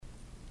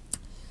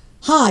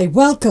Hi,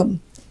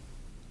 welcome.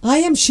 I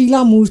am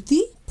Sheila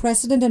Murthy,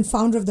 president and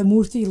founder of the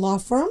Murthy Law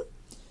Firm.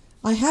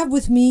 I have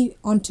with me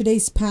on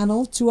today's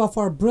panel two of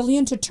our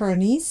brilliant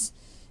attorneys,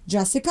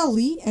 Jessica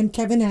Lee and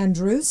Kevin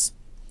Andrews,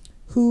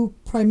 who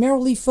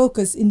primarily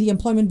focus in the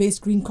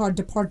employment-based green card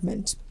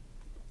department.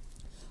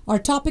 Our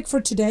topic for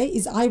today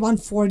is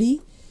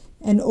I-140,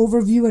 an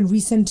overview and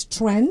recent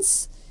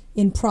trends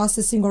in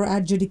processing or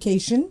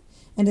adjudication.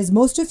 And as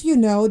most of you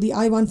know, the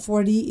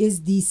I-140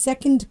 is the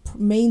second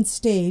main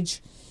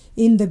stage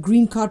in the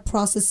green card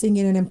processing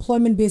in an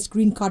employment-based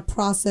green card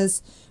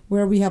process,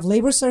 where we have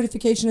labor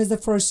certification as the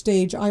first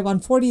stage,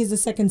 I-140 is the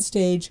second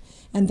stage,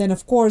 and then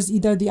of course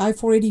either the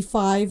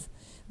I-485,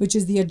 which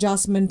is the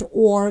adjustment,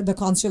 or the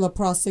consular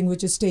processing,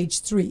 which is stage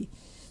 3.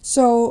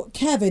 So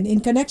Kevin, in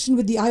connection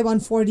with the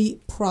I-140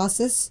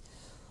 process,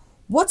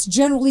 what's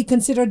generally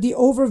considered the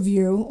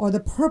overview or the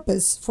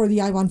purpose for the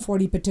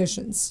I-140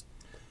 petitions?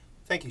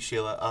 Thank you,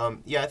 Sheila.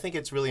 I think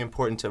it's really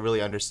important to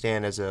really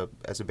understand as a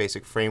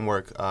basic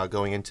framework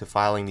going into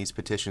filing these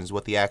petitions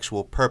what the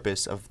actual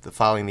purpose of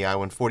filing the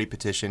I-140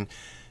 petition,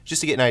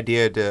 just to get an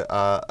idea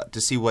to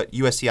see what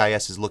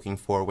USCIS is looking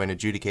for when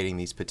adjudicating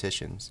these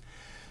petitions.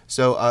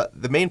 So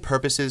the main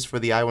purposes for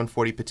the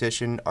I-140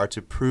 petition are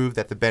to prove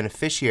that the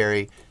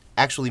beneficiary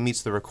actually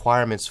meets the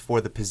requirements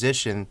for the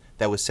position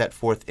that was set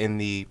forth in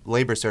the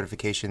labor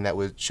certification that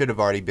should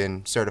have already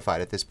been certified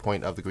at this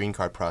point of the green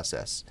card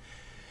process.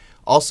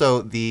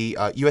 Also, the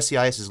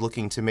USCIS is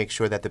looking to make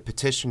sure that the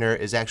petitioner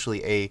is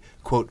actually a,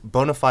 quote,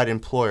 bona fide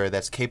employer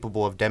that's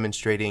capable of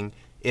demonstrating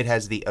it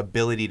has the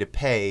ability to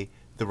pay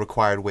the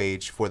required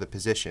wage for the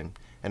position.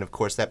 And of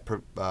course,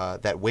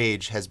 that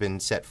wage has been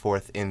set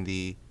forth in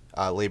the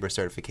labor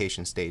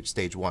certification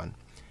stage 1.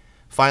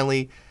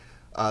 Finally,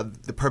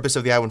 the purpose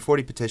of the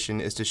I-140 petition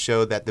is to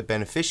show that the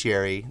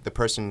beneficiary, the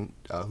person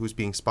who's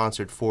being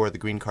sponsored for the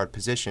green card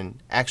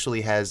position,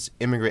 actually has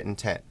immigrant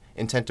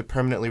intent to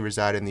permanently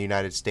reside in the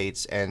United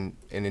States, and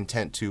an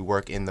intent to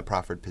work in the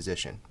proffered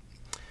position.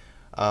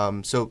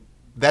 So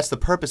that's the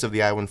purpose of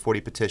the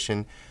I-140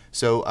 petition.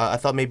 So I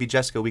thought maybe,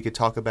 Jessica, we could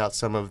talk about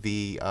some of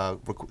the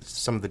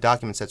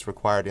documents that's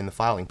required in the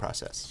filing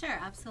process. Sure,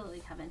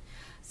 absolutely, Kevin.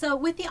 So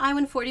with the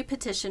I-140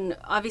 petition,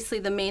 obviously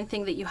the main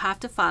thing that you have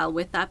to file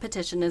with that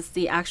petition is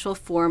the actual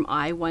form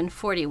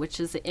I-140,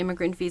 which is the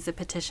immigrant visa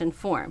petition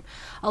form.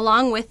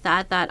 Along with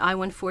that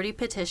I-140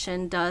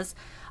 petition does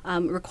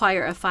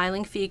require a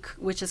filing fee,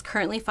 which is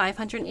currently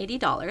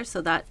 $580.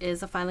 So that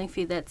is a filing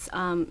fee that's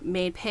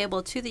made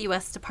payable to the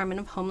U.S. Department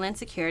of Homeland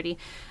Security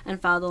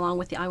and filed along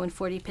with the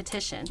I-140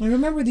 petition. I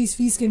remember these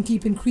fees can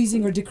keep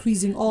increasing or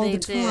decreasing all the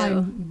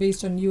time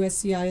based on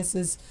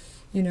USCIS's,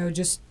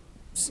 just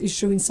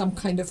issuing some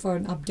kind of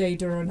an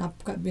update or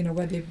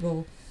where they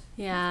will.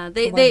 Yeah,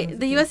 the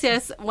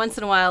USCIS once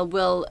in a while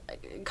will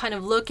kind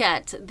of look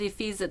at the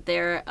fees that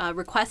they're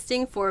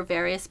requesting for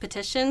various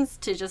petitions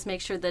to just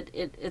make sure that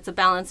it's a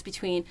balance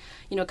between,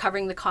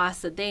 covering the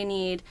costs that they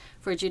need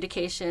for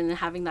adjudication and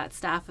having that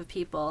staff of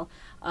people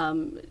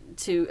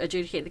to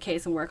adjudicate the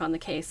case and work on the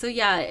case. So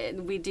yeah,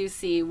 we do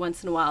see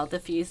once in a while the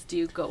fees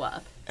do go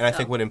up. And I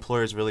think what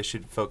employers really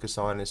should focus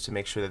on is to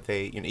make sure that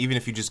they, even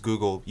if you just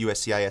Google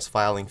USCIS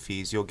filing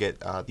fees, you'll get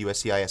the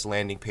USCIS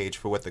landing page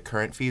for what the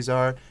current fees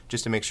are,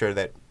 just to make sure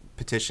that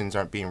petitions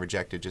aren't being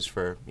rejected just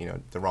for,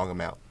 the wrong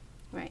amount.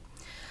 Right.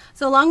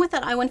 So along with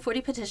that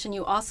I-140 petition,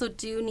 you also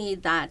do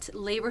need that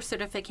labor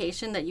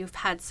certification that you've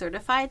had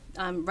certified.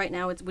 Right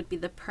now it would be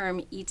the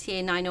PERM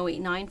ETA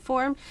 9089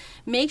 form.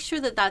 Make sure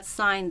that that's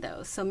signed,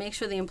 though. So make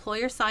sure the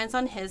employer signs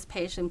on his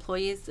page, the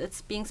employee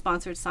that's being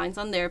sponsored signs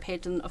on their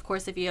page. And of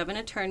course, if you have an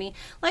attorney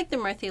like the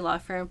Murthy Law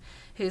Firm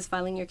who's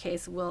filing your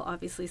case, will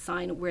obviously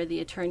sign where the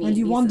attorney And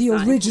you want the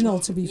original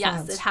to be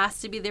filed. Yes, it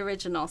has to be the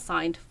original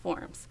signed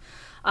forms.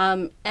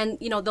 And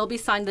they'll be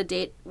signed the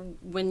date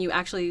when you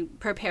actually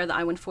prepare the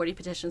I-140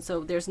 petition,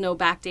 so there's no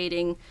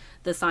backdating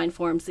the signed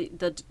forms.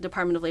 The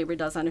Department of Labor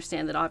does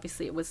understand that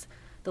obviously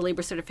the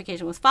labor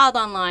certification was filed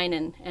online,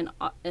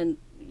 and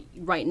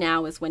right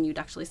now is when you'd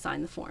actually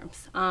sign the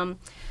forms.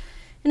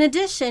 In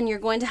addition, you're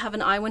going to have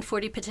an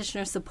I-140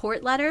 petitioner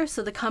support letter.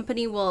 So the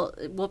company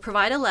will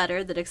provide a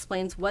letter that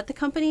explains what the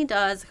company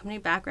does, the company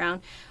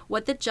background,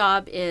 what the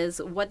job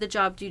is, what the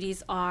job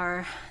duties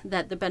are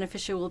that the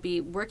beneficiary will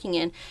be working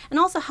in, and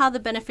also how the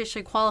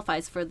beneficiary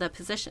qualifies for the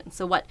position.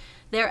 So what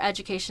their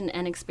education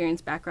and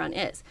experience background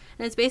is.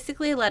 And it's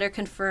basically a letter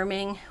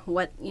confirming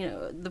what,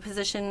 the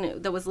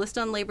position that was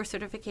listed on labor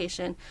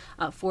certification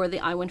for the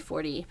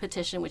I-140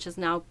 petition, which is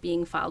now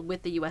being filed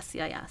with the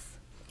USCIS.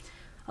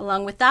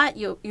 Along with that,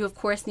 you of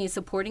course need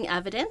supporting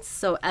evidence,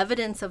 so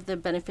evidence of the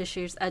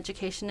beneficiary's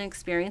education and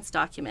experience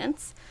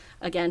documents,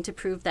 again to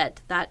prove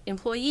that that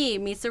employee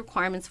meets the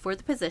requirements for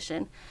the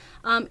position.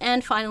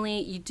 And finally,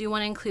 you do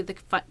want to include the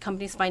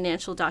company's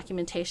financial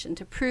documentation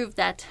to prove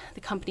that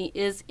the company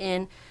does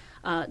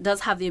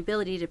have the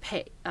ability to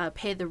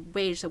pay the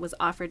wage that was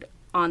offered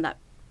on that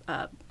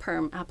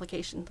PERM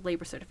application, the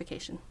labor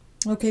certification.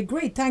 Okay,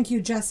 great. Thank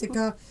you,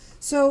 Jessica.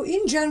 So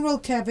in general,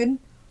 Kevin,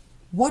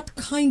 what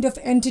kind of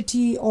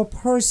entity or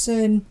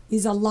person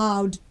is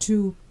allowed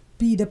to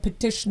be the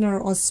petitioner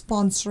or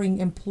sponsoring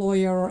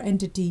employer or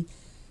entity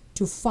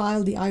to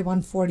file the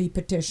I-140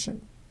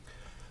 petition?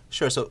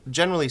 Sure. So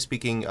generally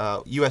speaking,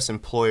 U.S.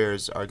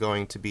 employers are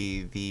going to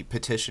be the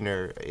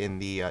petitioner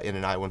in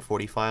an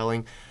I-140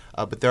 filing,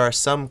 but there are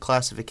some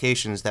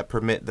classifications that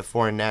permit the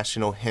foreign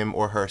national, him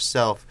or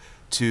herself,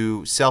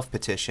 to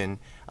self-petition,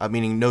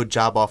 meaning no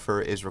job offer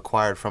is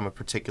required from a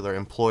particular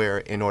employer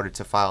in order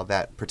to file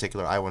that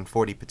particular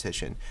I-140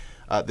 petition.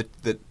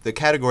 The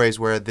categories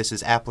where this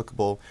is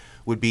applicable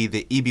would be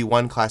the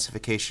EB-1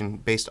 classification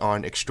based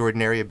on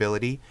extraordinary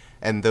ability,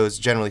 and those,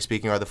 generally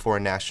speaking, are the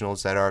foreign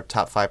nationals that are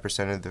top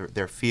 5% of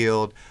their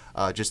field,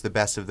 just the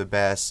best of the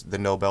best, the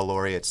Nobel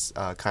laureates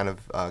kind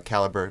of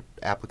caliber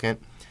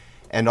applicant.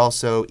 And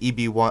also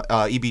EB-1,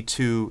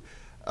 EB-2,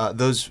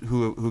 those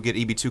who get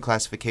EB-2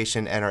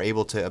 classification and are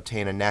able to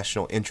obtain a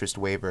national interest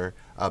waiver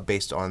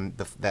based on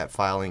that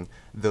filing,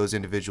 those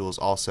individuals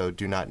also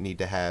do not need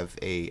to have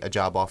a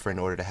job offer in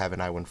order to have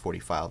an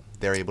I-140 filed.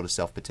 They're able to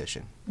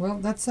self-petition. Well,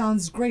 that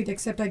sounds great,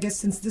 except I guess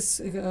since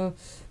this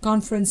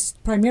conference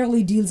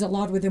primarily deals a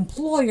lot with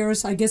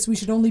employers, I guess we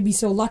should only be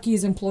so lucky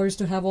as employers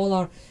to have all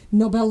our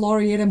Nobel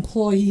laureate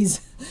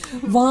employees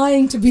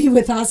vying to be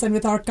with us and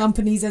with our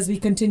companies as we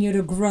continue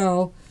to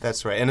grow.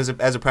 That's right. And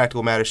as a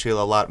practical matter,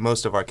 Sheila,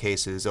 most of our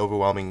cases,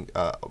 overwhelming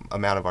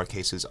amount of our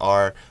cases,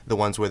 are the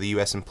ones where the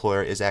U.S.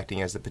 employer is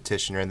acting as the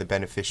petitioner and the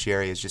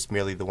beneficiary is just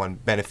merely the one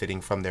benefiting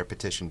from their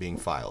petition being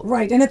filed.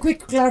 Right. And a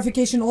quick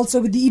clarification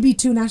also with the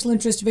EB-2 national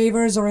interest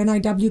waivers, or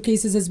NIW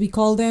cases as we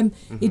call them,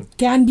 it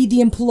can be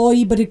the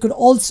employee, but it could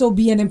also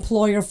be an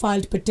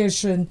employer-filed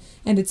petition,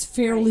 and it's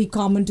fairly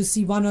common to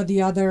see one or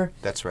the other.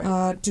 That's right.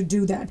 To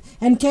do that.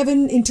 And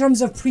Kevin, in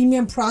terms of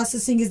premium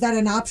processing, is that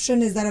an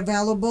option? Is that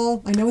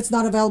available? I know it's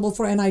not available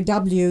for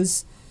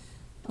NIWs,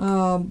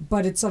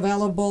 but it's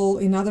available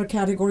in other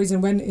categories.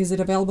 And when is it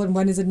available and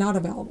when is it not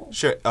available?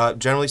 Sure.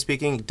 Generally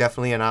speaking,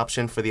 definitely an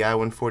option for the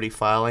I-140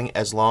 filing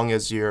as long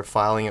as you're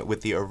filing it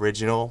with the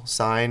original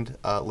signed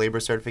labor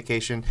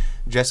certification.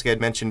 Jessica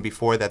had mentioned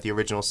before that the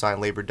original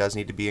signed labor does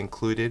need to be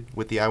included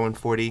with the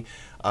I-140.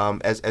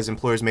 As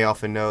employers may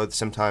often know,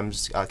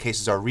 sometimes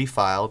cases are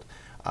refiled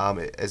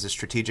as a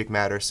strategic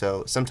matter,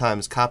 so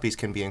sometimes copies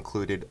can be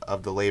included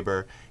of the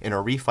labor in a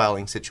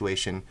refiling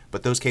situation,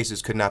 but those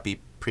cases could not be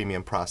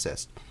premium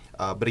processed.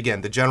 But again,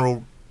 the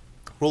general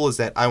rule is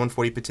that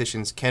I-140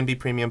 petitions can be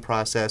premium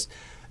processed.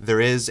 There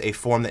is a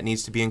form that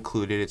needs to be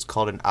included. It's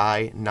called an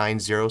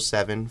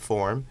I-907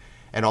 form.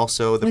 And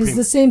also it's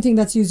the same thing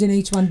that's used in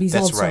H-1Bs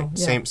that's also.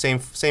 That's right. Yeah.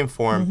 Same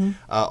form.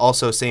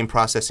 Also same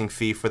processing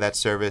fee for that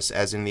service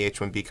as in the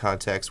H-1B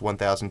context,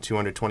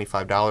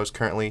 $1,225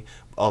 currently.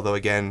 Although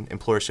again,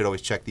 employers should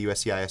always check the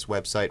USCIS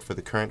website for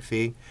the current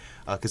fee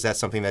because that's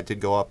something that did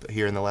go up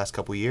here in the last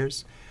couple of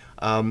years.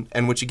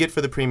 And what you get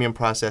for the premium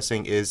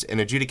processing is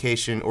an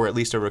adjudication or at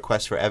least a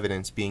request for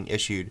evidence being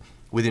issued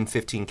within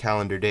 15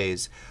 calendar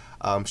days.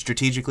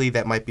 Strategically,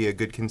 that might be a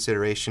good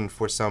consideration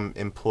for some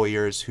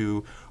employers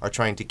who are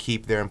trying to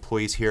keep their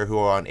employees here who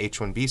are on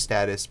H-1B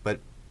status,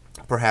 but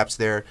perhaps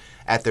they're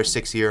at their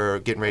 6th year or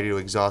getting ready to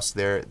exhaust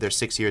their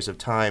 6 years of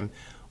time.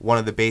 One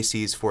of the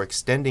bases for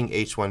extending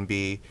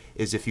H-1B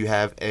is if you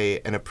have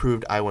an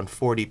approved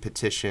I-140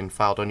 petition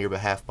filed on your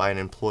behalf by an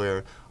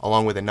employer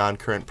along with a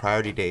non-current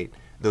priority date.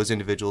 Those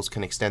individuals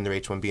can extend their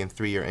H-1B in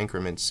 3-year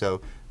increments.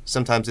 So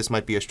sometimes this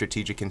might be a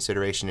strategic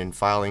consideration in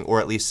filing or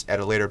at least at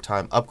a later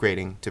time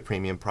upgrading to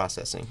premium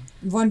processing.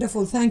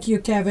 Wonderful. Thank you,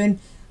 Kevin.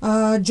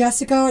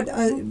 Jessica,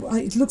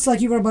 it looks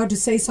like you were about to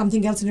say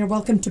something else and you're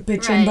welcome to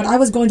pitch in, but I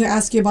was going to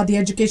ask you about the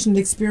education and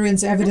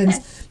experience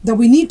evidence that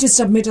we need to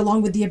submit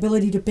along with the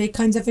ability to pay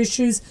kinds of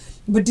issues.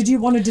 But did you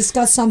want to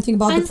discuss something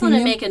about the premium? I just want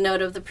to make a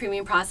note of the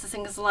premium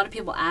processing because a lot of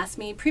people ask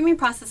me. Premium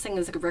processing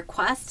is a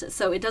request,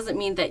 so it doesn't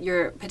mean that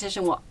your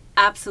petition will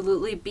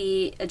absolutely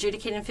be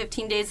adjudicated in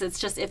 15 days. It's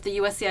just if the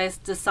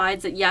USCIS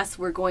decides that, yes,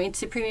 we're going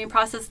to premium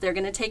process, they're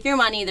going to take your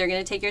money, they're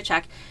going to take your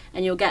check,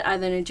 and you'll get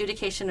either an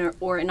adjudication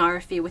or an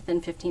RFE within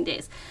 15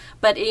 days.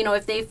 But,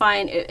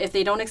 if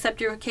they don't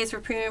accept your case for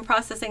premium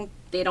processing,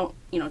 they don't,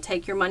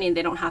 take your money and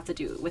they don't have to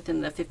do it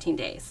within the 15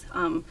 days.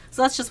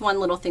 So that's just one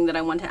little thing that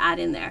I want to add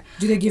in there.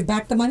 Do they give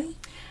back the money?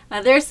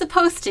 They're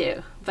supposed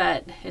to,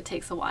 but it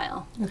takes a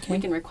while. Okay. We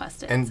can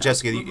request it. And so.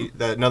 Jessica,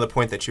 another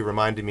point that you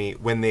reminded me,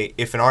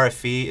 if an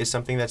RFE is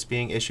something that's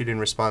being issued in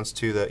response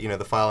to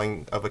the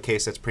filing of a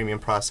case that's premium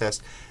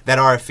processed, that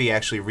RFE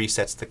actually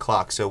resets the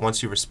clock. So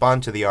once you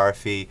respond to the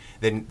RFE,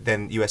 then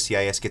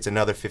USCIS gets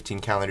another 15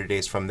 calendar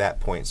days from that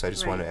point. So I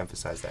just want to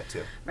emphasize that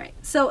too. Right.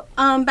 So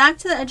back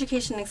to the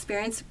education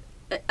experience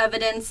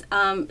evidence,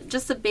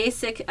 just the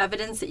basic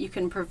evidence that you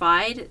can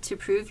provide to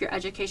prove your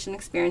education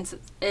experience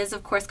is,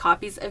 of course,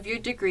 copies of your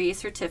degree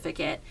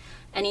certificate.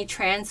 any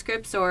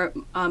transcripts or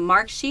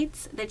mark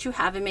sheets that you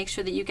have, and make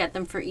sure that you get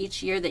them for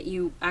each year that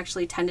you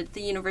actually attended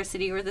the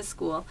university or the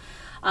school.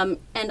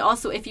 And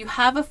also, if you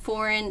have a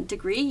foreign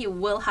degree, you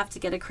will have to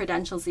get a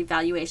credentials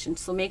evaluation.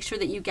 So make sure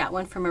that you get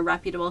one from a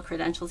reputable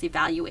credentials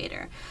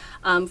evaluator.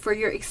 For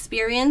your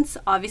experience,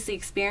 obviously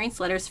experience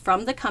letters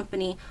from the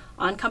company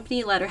on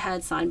company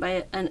letterhead signed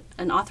by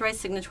an authorized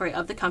signatory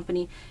of the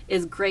company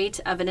is great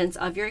evidence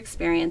of your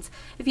experience.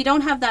 If you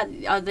don't have that,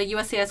 the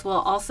USCIS will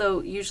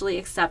also usually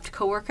accept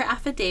coworker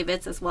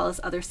affidavits as well as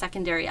other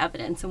secondary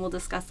evidence, and we'll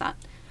discuss that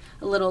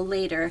a little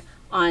later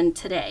on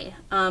today.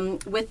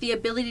 With the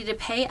ability to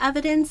pay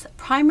evidence,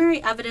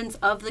 primary evidence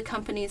of the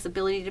company's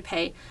ability to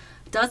pay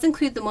does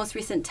include the most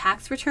recent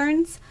tax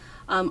returns,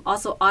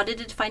 also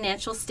audited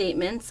financial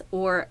statements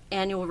or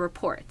annual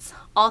reports.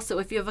 Also,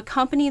 if you have a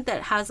company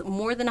that has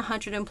more than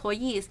 100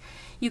 employees,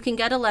 you can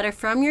get a letter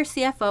from your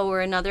CFO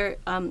or another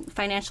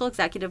financial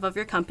executive of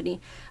your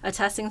company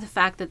attesting the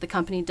fact that the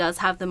company does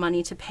have the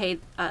money to pay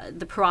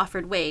the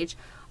proffered wage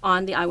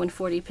on the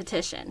I-140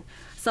 petition.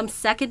 Some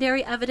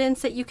secondary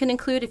evidence that you can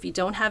include if you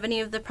don't have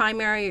any of the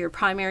primary, or your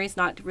primary is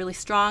not really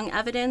strong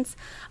evidence,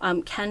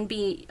 can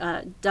be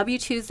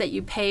W-2s that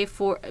you pay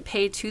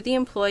to the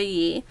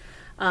employee,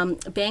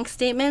 bank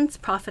statements,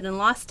 profit and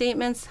loss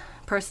statements,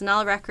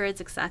 personnel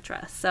records,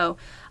 etc. So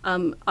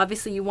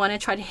obviously you want to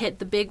try to hit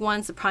the big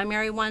ones, the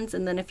primary ones,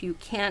 and then if you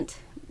can't,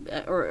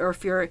 or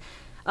if your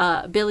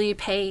ability to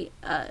pay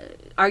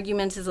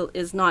argument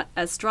is not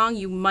as strong,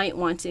 you might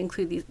want to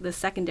include the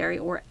secondary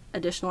or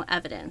additional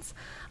evidence.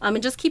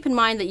 And just keep in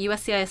mind that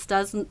USCIS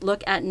does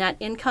look at net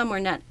income or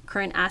net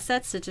current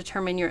assets to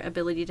determine your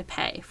ability to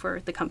pay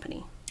for the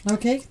company.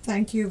 Okay,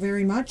 thank you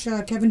very much.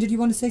 Kevin, did you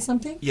want to say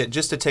something? Yeah,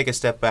 just to take a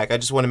step back, I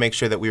just want to make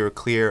sure that we were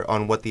clear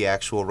on what the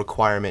actual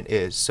requirement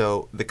is.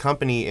 So the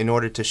company, in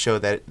order to show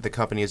that the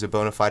company is a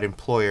bona fide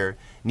employer,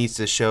 needs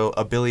to show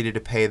ability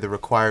to pay the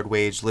required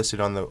wage listed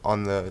on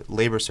the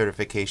labor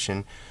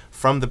certification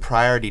from the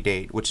priority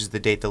date, which is the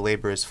date the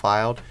labor is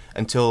filed,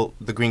 until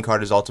the green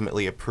card is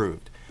ultimately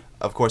approved.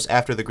 Of course,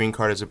 after the green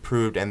card is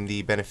approved and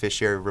the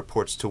beneficiary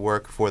reports to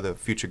work for the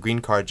future green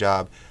card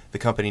job, the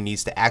company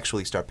needs to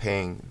actually start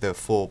paying the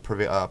full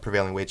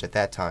prevailing wage at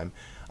that time.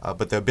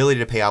 But the ability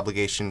to pay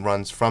obligation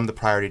runs from the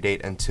priority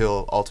date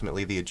until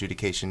ultimately the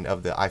adjudication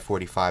of the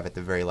I-45 at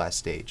the very last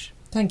stage.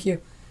 Thank you.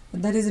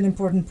 That is an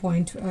important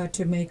point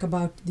to make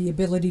about the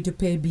ability to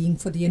pay being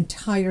for the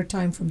entire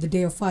time from the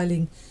day of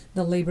filing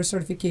the labor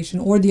certification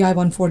or the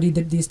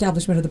I-140, the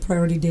establishment of the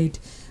priority date,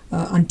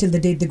 until the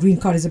date the green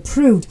card is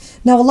approved.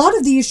 Now, a lot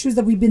of the issues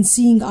that we've been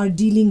seeing are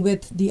dealing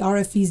with the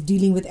RFEs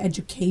dealing with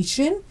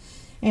education.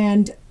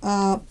 And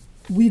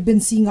we've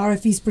been seeing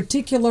RFEs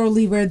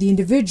particularly where the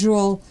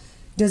individual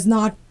does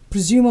not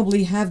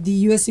presumably have the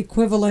U.S.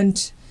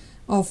 equivalent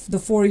of the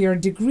 4-year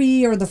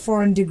degree, or the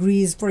foreign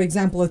degrees, for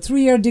example, a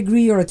 3-year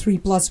degree or a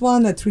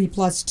 3+1, a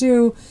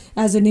 3+2.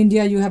 As in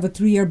India, you have a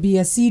 3-year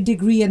BSc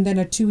degree and then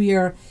a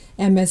 2-year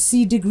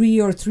MSc degree,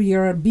 or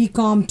 3-year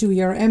BCom,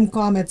 2-year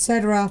MCom,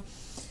 etc.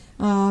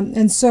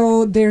 And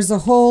so there's a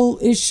whole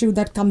issue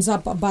that comes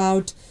up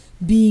about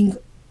being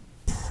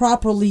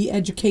properly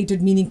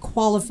educated, meaning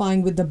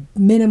qualifying with the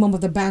minimum of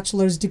the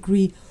bachelor's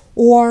degree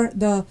or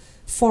the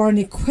foreign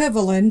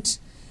equivalent.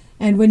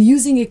 And when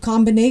using a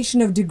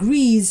combination of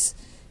degrees,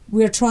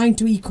 we're trying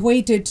to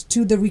equate it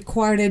to the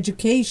required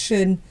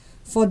education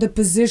for the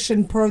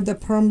position per the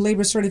perm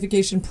labor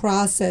certification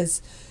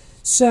process.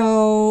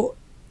 So,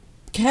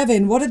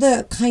 Kevin, what are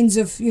the kinds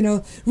of,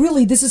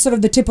 really this is sort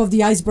of the tip of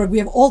the iceberg. We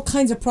have all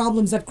kinds of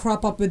problems that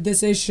crop up with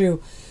this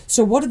issue.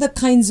 So what are the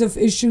kinds of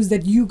issues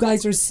that you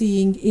guys are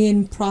seeing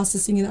in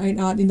processing in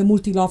the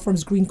Murthy Law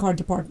Firm's green card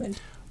department?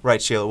 Right,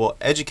 Sheila. Well,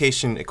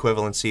 education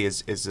equivalency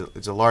is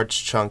a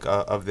large chunk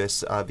of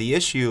this. The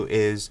issue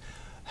is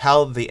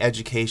how the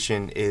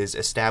education is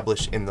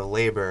established in the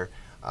labor.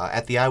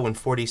 At the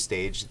I-140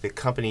 stage, the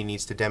company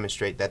needs to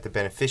demonstrate that the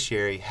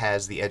beneficiary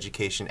has the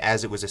education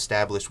as it was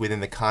established within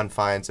the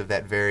confines of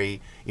that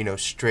very,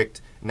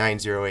 strict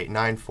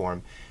 9089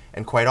 form.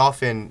 And quite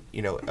often,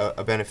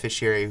 a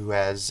beneficiary who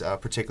has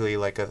particularly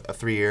like a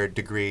 3-year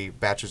degree,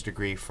 bachelor's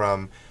degree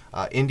from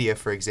India,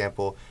 for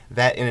example,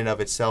 that in and of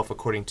itself,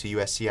 according to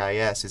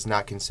USCIS, is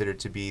not considered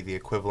to be the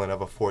equivalent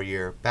of a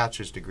 4-year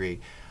bachelor's degree.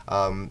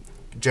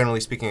 Generally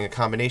speaking, a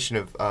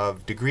combination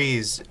of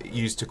degrees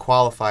used to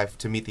qualify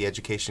to meet the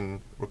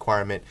education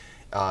requirement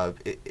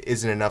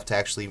isn't enough to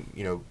actually,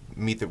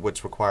 meet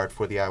what's required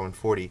for the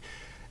I-140.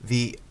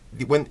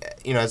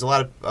 As a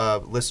lot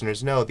of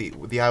listeners know, the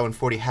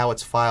I-140, how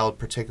it's filed,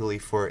 particularly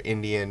for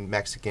Indian,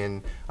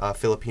 Mexican,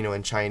 Filipino,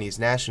 and Chinese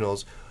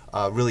nationals,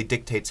 really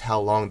dictates how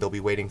long they'll be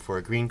waiting for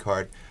a green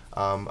card.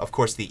 Of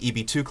course, the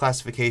EB2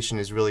 classification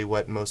is really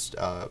what most,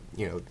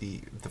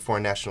 the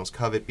foreign nationals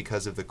covet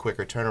because of the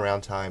quicker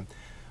turnaround time.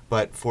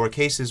 But for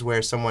cases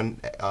where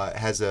someone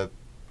has a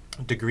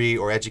degree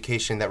or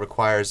education that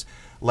requires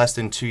less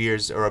than 2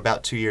 years or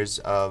about 2 years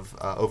of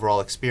overall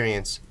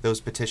experience,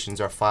 those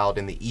petitions are filed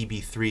in the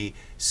EB3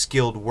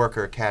 skilled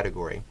worker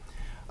category.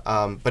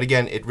 But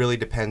again, it really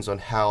depends on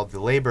how the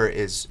labor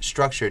is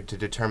structured to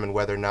determine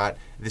whether or not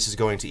this is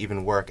going to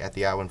even work at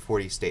the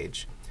I-140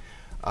 stage.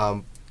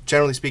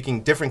 Generally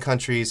speaking, different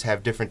countries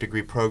have different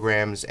degree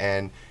programs,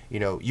 and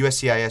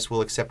USCIS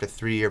will accept a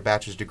 3-year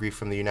bachelor's degree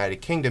from the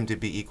United Kingdom to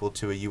be equal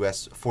to a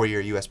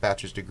 4-year U.S.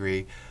 bachelor's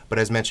degree. But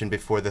as mentioned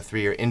before, the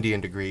 3-year Indian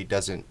degree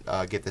doesn't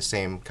get the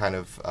same kind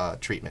of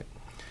treatment.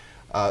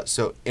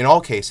 So in all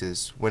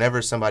cases,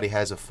 whenever somebody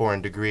has a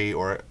foreign degree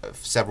or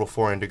several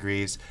foreign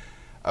degrees,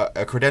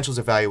 a credentials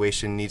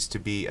evaluation needs to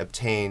be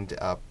obtained,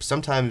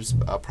 sometimes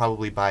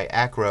probably by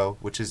ACRO,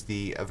 which is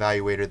the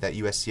evaluator that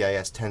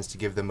USCIS tends to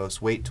give the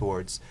most weight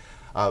towards,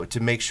 to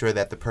make sure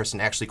that the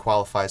person actually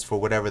qualifies for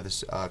whatever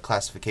this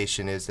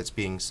classification is that's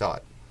being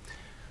sought.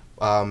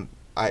 One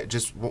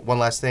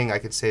last thing, I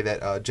could say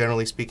that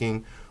generally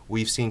speaking,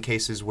 we've seen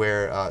cases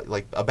where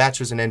like a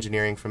bachelor's in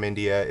engineering from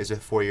India is a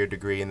 4-year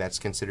degree, and that's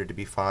considered to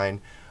be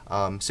fine.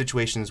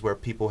 Situations where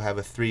people have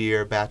a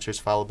 3-year bachelor's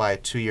followed by a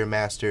 2-year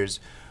master's,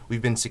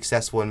 we've been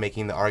successful in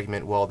making the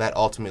argument, well, that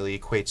ultimately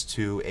equates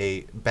to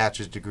a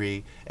bachelor's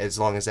degree as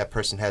long as that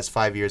person has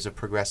 5 years of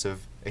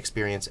progressive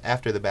experience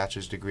after the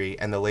bachelor's degree,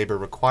 and the labor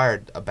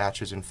required a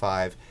bachelor's in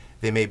 5,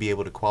 they may be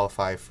able to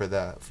qualify for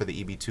the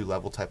EB2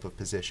 level type of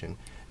position.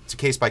 It's a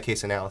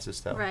case-by-case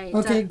analysis, though. Right.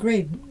 Okay,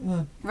 great.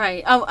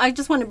 Right. Oh, I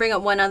just want to bring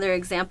up one other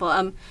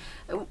example.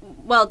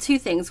 Well, two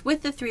things.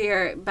 With the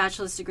 3-year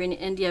bachelor's degree in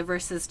India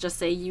versus just,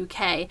 say,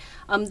 UK,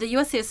 the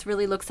USCIS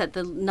really looks at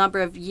the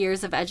number of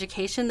years of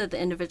education that the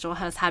individual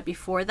has had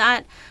before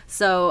that.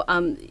 So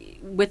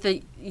with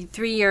the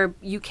 3-year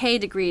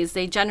UK degrees,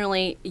 they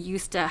generally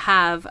used to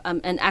have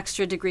an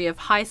extra degree of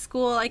high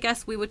school, I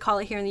guess we would call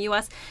it here in the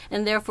U.S.,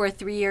 and therefore a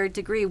 3-year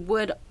degree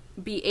would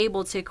be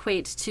able to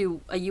equate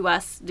to a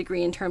U.S.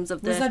 degree in terms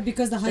of the... Was that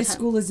because the high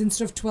school is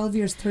instead of 12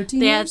 years,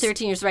 13 years? They had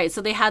 13 years, right. So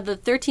they had the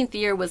 13th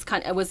year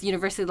was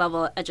university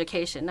level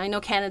education. I know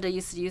Canada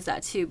used to use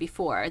that too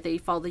before. They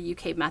followed the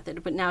UK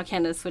method, but now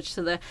Canada switched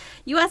to the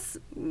U.S.,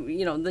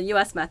 the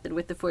U.S. method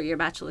with the 4-year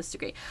bachelor's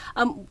degree.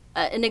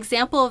 An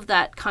example of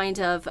that kind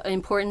of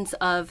importance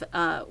of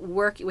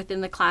work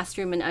within the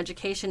classroom and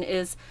education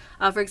is,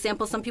 for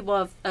example, some people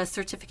have a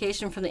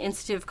certification from the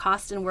Institute of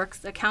Cost and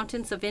Works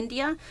Accountants of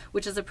India,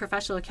 which is a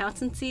professional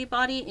accountancy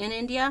body in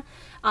India.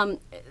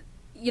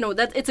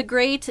 That it's a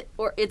great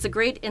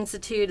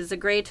institute, it's a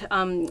great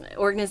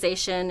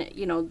organization.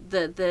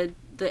 The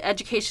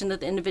education that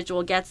the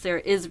individual gets there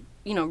is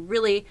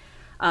really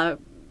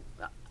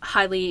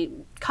highly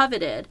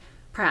coveted,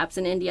 perhaps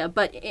in India,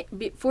 but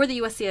for the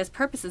USCIS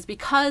purposes,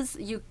 because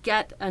you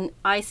get an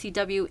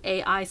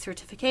ICWAI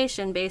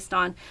certification based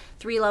on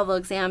 3-level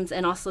exams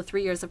and also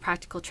 3 years of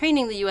practical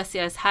training, the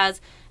USCIS has,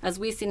 as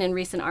we've seen in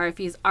recent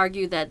RFEs,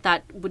 argued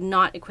that would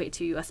not equate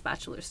to a U.S.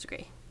 bachelor's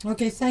degree.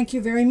 Okay, thank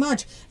you very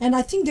much. And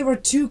I think there were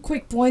 2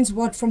 quick points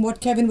from what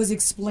Kevin was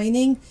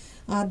explaining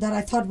that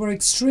I thought were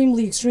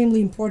extremely,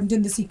 extremely important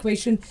in this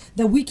equation,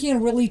 that we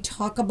can't really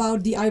talk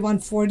about the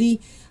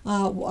I-140,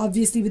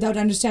 obviously, without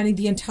understanding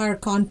the entire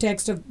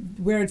context of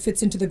where it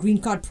fits into the green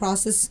card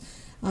process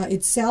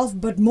itself.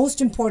 But most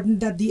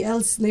important, that the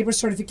ELS labor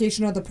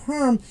certification or the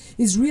PERM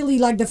is really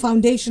like the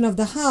foundation of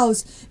the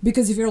house,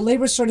 because if your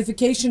labor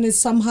certification is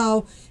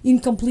somehow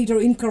incomplete or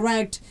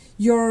incorrect,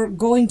 you're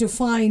going to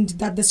find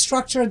that the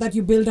structure that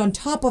you build on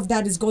top of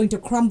that is going to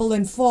crumble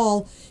and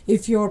fall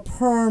if your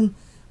PERM,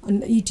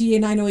 an ETA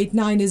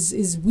 9089,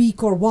 is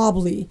weak or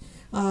wobbly.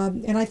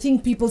 And I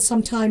think people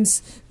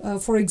sometimes,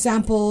 for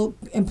example,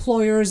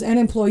 employers and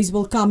employees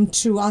will come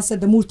to us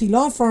at the Murthy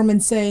Law Firm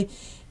and say,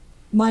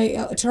 my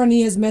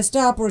attorney has messed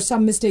up, or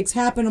some mistakes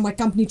happen, or my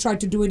company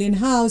tried to do it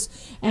in-house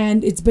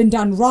and it's been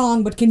done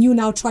wrong, but can you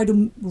now try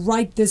to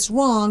right this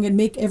wrong and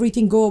make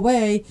everything go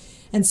away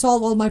and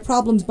solve all my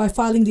problems by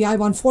filing the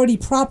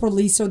I-140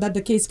 properly so that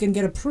the case can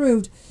get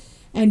approved?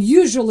 And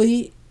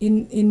usually,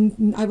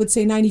 in I would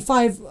say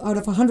 95 out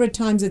of 100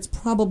 times, it's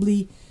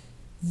probably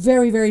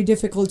very, very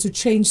difficult to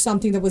change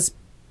something that was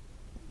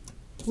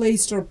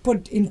placed or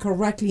put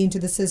incorrectly into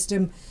the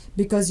system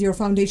because your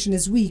foundation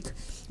is weak.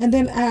 And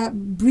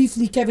then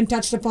briefly, Kevin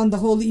touched upon the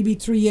whole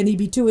EB3 and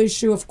EB2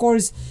 issue. Of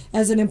course,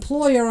 as an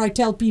employer, I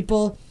tell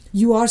people,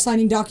 you are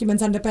signing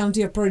documents under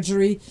penalty of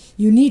perjury.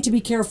 You need to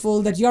be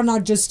careful that you're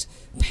not just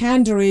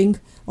pandering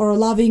or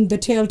allowing the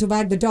tail to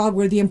wag the dog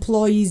where the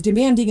employee is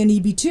demanding an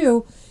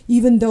EB2,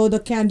 even though the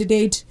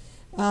candidate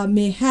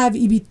may have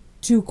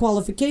EB2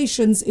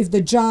 qualifications. If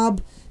the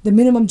job, the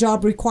minimum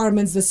job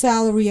requirements, the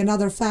salary, and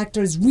other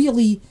factors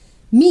really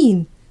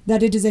mean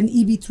that it is an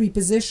EB3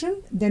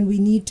 position, then we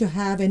need to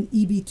have an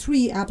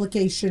EB3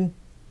 application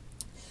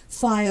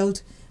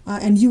filed,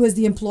 and you as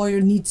the employer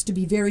needs to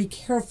be very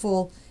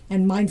careful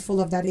and mindful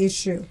of that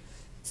issue.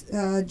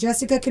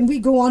 Jessica, can we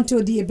go on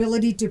to the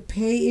ability to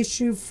pay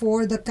issue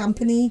for the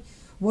company?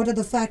 What are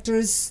the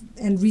factors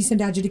and recent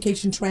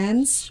adjudication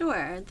trends?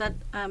 Sure, that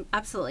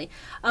absolutely.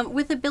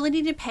 With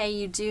ability to pay,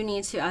 you do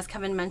need to, as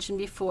Kevin mentioned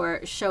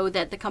before, show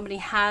that the company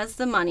has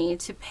the money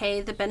to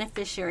pay the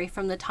beneficiary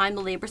from the time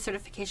the labor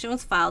certification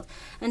was filed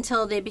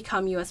until they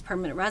become U.S.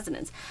 permanent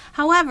residents.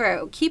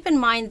 However, keep in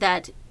mind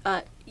that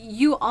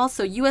you as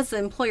the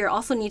employer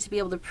also need to be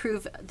able to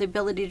prove the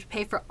ability to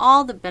pay for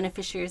all the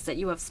beneficiaries that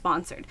you have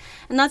sponsored.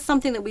 And that's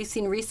something that we've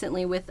seen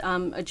recently with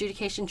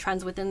adjudication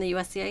trends within the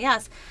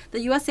USCIS.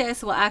 The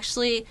USCIS will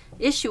actually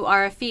issue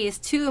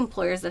RFEs to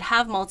employers that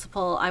have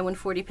multiple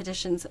I-140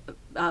 petitions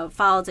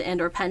filed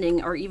and or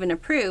pending or even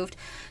approved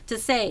to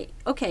say,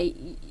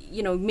 okay,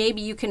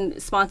 maybe you can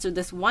sponsor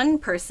this one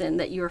person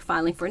that you're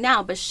filing for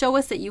now, but show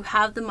us that you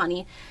have the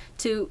money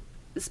to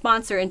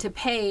sponsor and to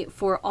pay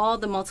for all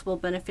the multiple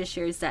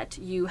beneficiaries that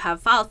you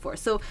have filed for.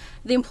 So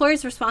the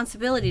employer's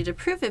responsibility to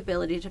prove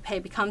ability to pay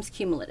becomes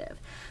cumulative.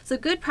 So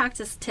good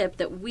practice tip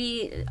that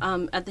we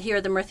here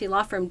at the Murthy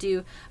Law Firm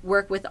do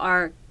work with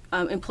our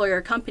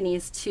employer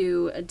companies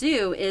to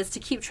do is to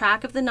keep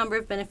track of the number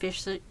of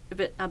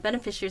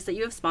beneficiaries that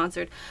you have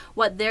sponsored,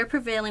 what their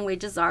prevailing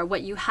wages are,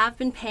 what you have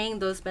been paying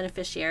those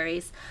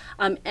beneficiaries,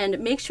 and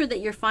make sure that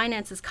your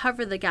finances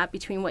cover the gap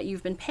between what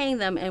you've been paying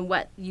them and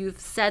what you've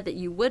said that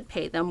you would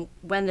pay them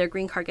when their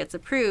green card gets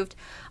approved,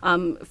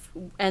 and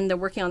they're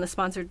working on the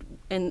sponsored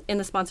in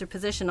the sponsored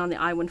position on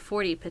the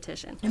I-140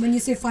 petition. And when you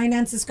say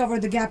finances cover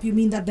the gap, you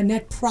mean that the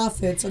net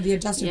profits or the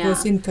adjusted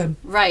gross income?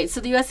 Right. So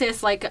the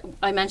USCIS, like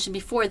I mentioned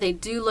before, they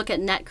do look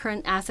at net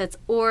current assets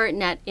or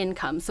net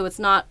income. So it's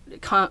not a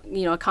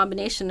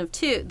combination of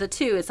the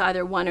two. It's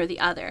either one or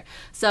the other.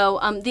 So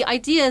the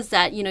idea is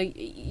that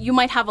you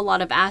might have a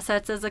lot of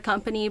assets as a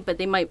company, but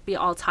they might be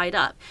all tied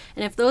up.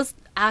 And if those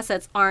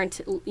assets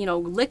aren't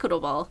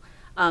liquidable,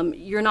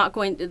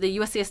 the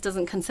USCIS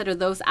doesn't consider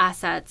those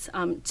assets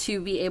to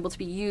be able to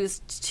be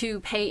used to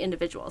pay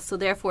individuals. So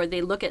therefore,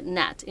 they look at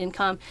net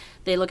income,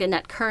 they look at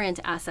net current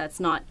assets,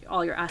 not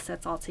all your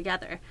assets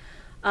altogether.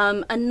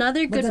 But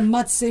the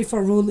much safer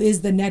rule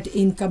is the net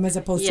income as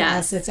opposed to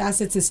assets.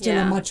 Assets is still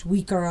a much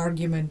weaker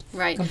argument.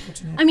 Right.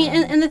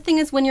 And the thing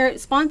is, when you're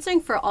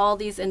sponsoring for all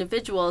these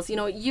individuals,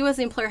 you as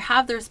the employer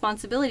have the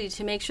responsibility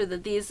to make sure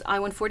that these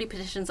I-140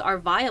 petitions are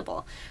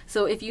viable.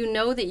 So if you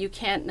know that you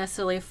can't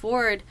necessarily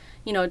afford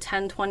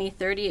 10, 20,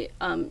 30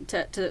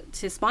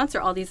 to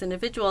sponsor all these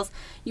individuals,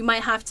 you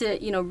might have to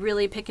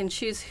really pick and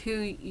choose who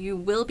you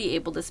will be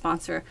able to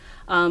sponsor.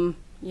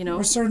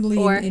 Or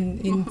certainly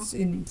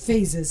in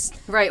phases.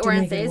 Right, or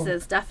in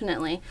phases,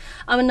 definitely.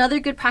 Another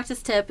good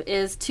practice tip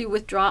is to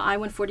withdraw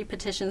I-140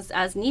 petitions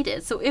as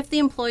needed. So if the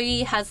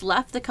employee has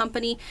left the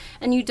company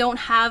and you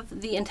don't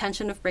have the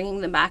intention of bringing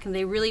them back, and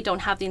they really don't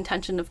have the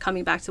intention of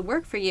coming back to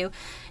work for you,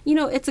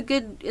 it's a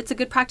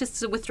good practice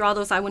to withdraw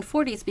those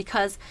I-140s,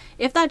 because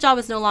if that job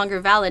is no longer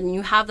valid and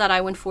you have that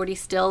I-140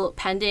 still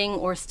pending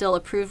or still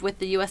approved with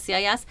the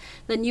USCIS,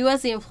 then you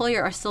as the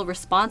employer are still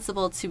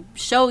responsible to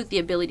show the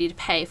ability to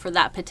pay for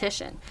that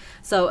petition.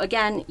 So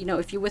again,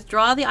 if you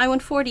withdraw the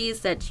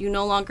I-140s that you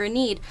no longer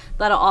need,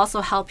 that'll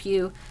also help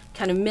you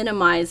kind of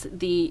minimize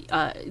the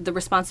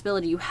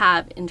responsibility you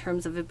have in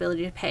terms of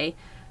ability to pay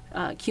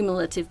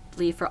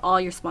cumulatively for all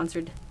your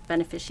sponsored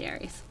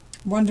beneficiaries.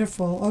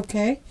 Wonderful.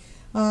 Okay.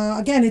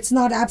 Again, it's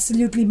not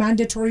absolutely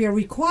mandatory or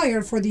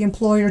required for the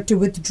employer to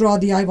withdraw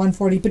the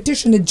I-140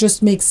 petition. It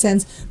just makes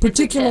sense,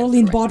 particularly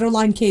in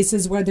borderline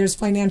cases where there's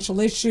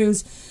financial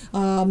issues,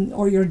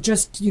 or you're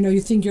just,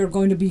 you think you're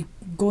going to be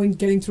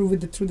getting through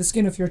the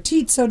skin of your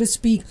teeth, so to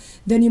speak.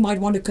 Then you might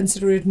want to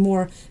consider it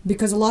more,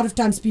 because a lot of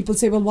times people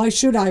say, well, why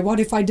should I? What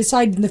if I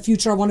decide in the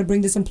future I want to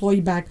bring this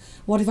employee back?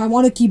 What if I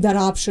want to keep that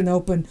option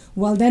open?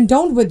 Well, then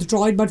don't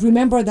withdraw it, but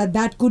remember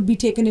that could be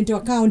taken into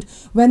account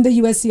when the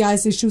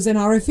USCIS issues an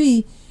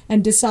RFE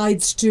and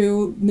decides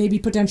to maybe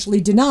potentially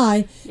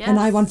deny an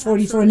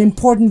I-140 for an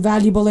important,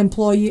 valuable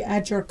employee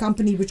at your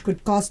company, which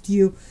could cost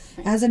you,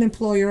 as an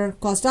employer,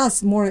 cost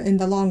us more in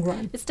the long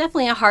run. It's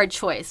definitely a hard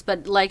choice,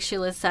 but like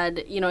Sheila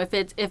said,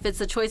 if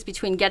it's a choice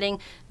between getting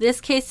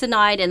this case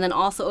denied and then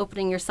also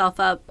opening yourself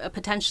up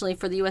potentially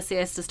for the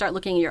USCIS to start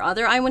looking at your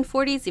other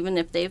I-140s, even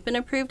if they've been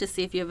approved, to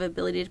see if you have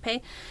ability to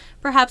pay,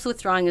 perhaps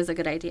withdrawing is a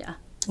good idea.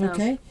 So.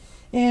 Okay.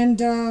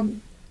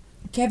 And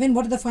Kevin,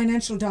 what are the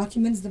financial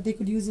documents that they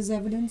could use as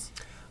evidence?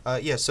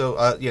 Those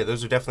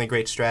are definitely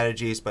great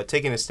strategies. But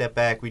taking a step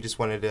back, we just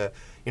wanted to,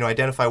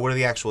 identify what are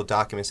the actual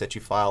documents that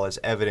you file as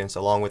evidence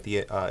along with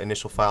the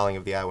initial filing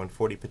of the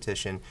I-140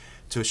 petition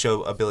to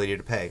show ability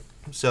to pay.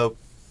 So,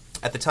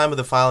 at the time of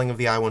the filing of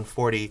the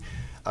I-140,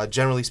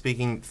 generally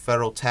speaking,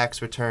 federal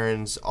tax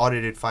returns,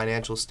 audited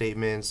financial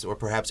statements, or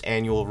perhaps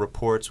annual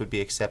reports would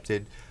be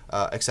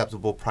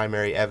acceptable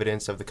primary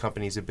evidence of the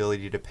company's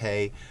ability to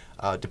pay.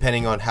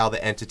 Depending on how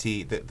the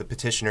entity, the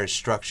petitioner is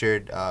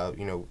structured,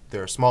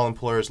 there are small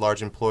employers,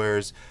 large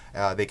employers.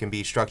 They can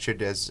be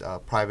structured as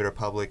private or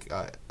public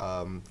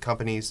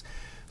companies.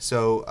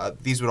 So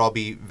these would all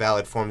be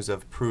valid forms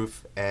of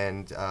proof,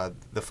 and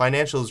the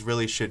financials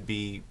really should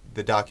be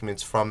the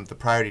documents from the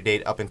priority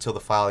date up until the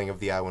filing of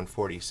the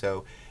I-140.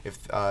 So if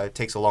it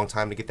takes a long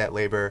time to get that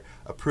labor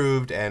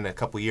approved and a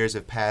couple years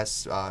have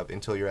passed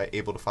until you're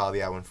able to file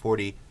the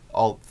I-140,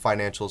 all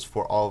financials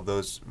for all of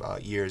those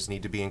years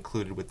need to be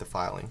included with the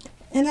filing.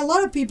 And a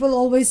lot of people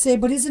always say,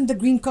 but isn't the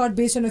green card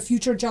based on a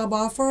future job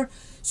offer?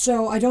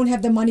 So I don't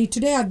have the money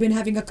today. I've been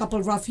having a couple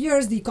of rough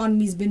years. The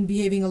economy's been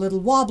behaving a little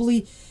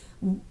wobbly.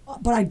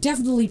 but I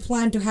definitely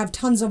plan to have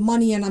tons of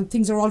money, and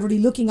things are already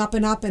looking up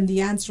and up, and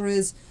the answer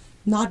is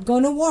not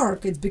going to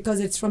work. It's because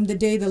it's from the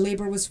day the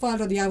labor was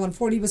filed or the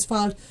I-140 was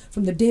filed,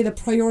 from the day the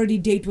priority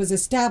date was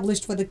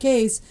established for the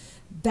case,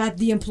 that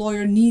the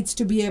employer needs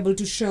to be able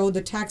to show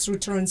the tax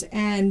returns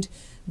and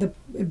the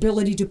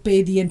ability to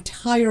pay the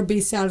entire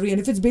base salary. And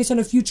if it's based on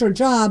a future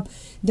job,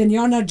 then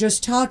you're not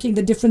just talking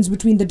the difference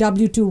between the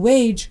W-2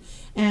 wage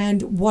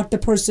and what the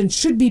person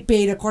should be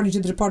paid according to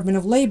the Department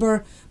of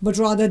Labor, but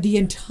rather the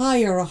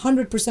entire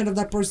 100% of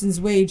that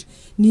person's wage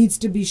needs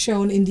to be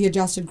shown in the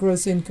adjusted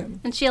gross income.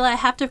 And Sheila, I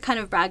have to kind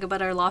of brag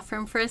about our law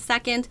firm for a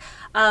second.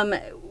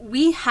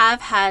 We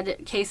have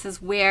had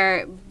cases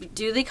where,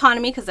 due to the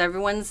economy, because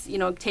everyone's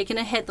taken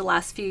a hit the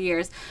last few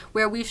years,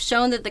 where we've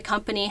shown that the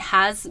company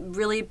has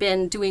really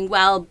been doing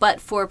well, but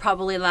for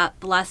probably the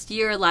last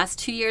year, last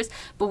 2 years.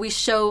 But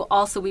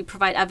we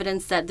provide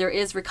evidence that there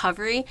is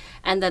recovery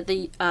and that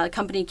the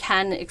company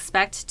can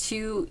expect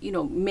to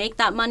make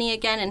that money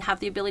again and have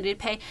the ability to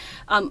pay.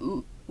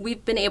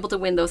 We've been able to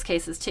win those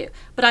cases too.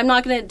 But I'm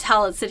not going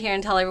to sit here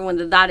and tell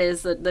everyone that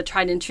is the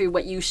tried and true,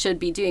 what you should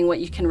be doing, what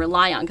you can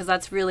rely on, because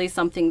that's really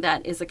something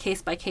that is a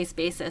case-by-case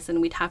basis, and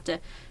we'd have to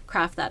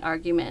craft that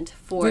argument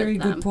for them. Very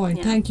good point.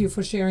 Yeah. Thank you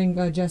for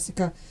sharing,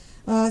 Jessica.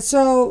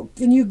 So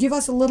can you give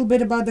us a little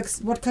bit about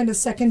what kind of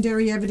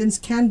secondary evidence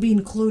can be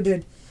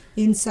included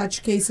in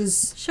such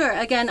cases? Sure.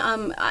 Again,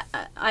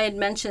 I had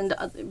mentioned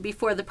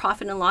before the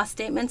profit and loss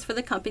statements for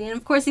the company. And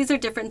of course, these are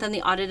different than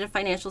the audited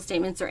financial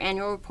statements or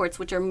annual reports,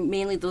 which are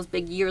mainly those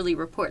big yearly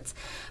reports.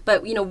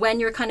 But, when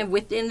you're kind of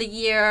within the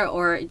year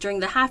or during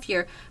the half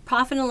year,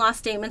 profit and loss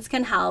statements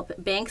can help.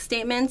 Bank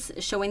statements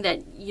showing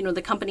that,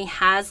 the company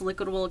has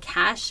liquidable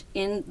cash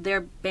in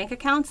their bank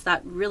accounts,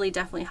 that really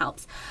definitely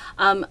helps.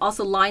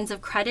 Also, lines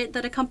of credit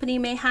that a company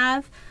may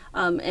have,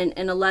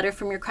 and a letter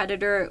from your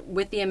creditor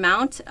with the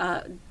amount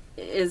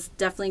is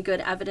definitely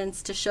good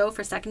evidence to show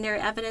for secondary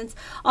evidence.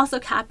 Also,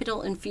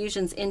 capital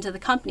infusions into the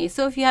company.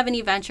 So if you have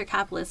any venture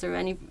capitalists or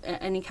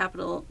any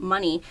capital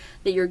money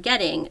that you're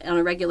getting on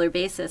a regular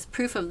basis,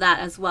 proof of that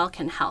as well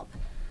can help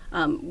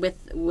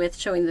with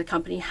showing the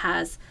company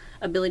has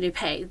ability to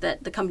pay,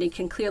 that the company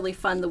can clearly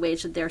fund the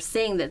wage that they're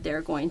saying that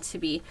they're going to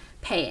be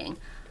paying.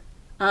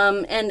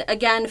 And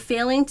again,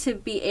 failing to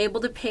be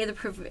able to pay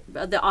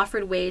the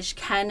offered wage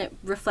can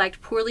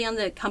reflect poorly on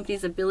the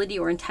company's ability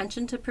or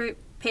intention to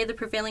pay the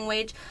prevailing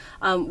wage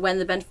when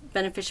the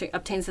beneficiary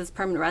obtains his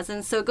permanent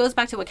residence. So it goes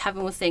back to what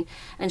Kevin was saying,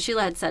 and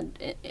Sheila had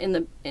said in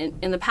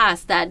the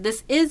past, that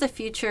this is a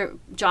future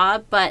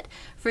job. But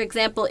for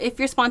example, if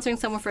you're sponsoring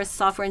someone for a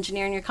software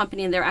engineer in your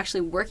company and they're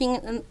actually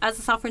working as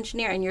a software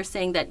engineer, and you're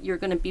saying that you're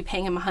going to be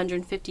paying him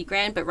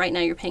 $150,000, but right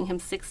now you're paying him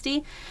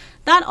 $60,000,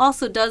 that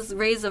also does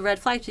raise a red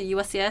flag to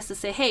USCIS to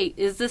say, hey,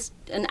 is this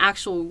an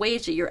actual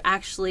wage that you're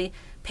actually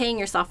paying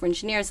your software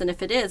engineers? And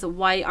if it is,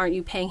 why aren't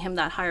you paying him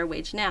that higher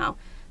wage now?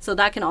 So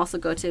that can also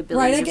go to ability to pay.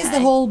 Right, I guess the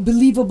whole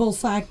believable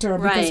factor,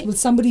 because right. Will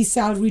somebody's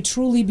salary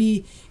truly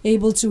be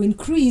able to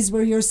increase,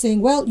 where you're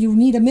saying, well, you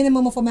need a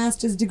minimum of a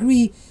master's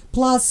degree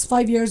plus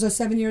 5 years or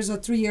 7 years or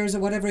 3 years or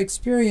whatever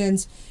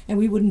experience, and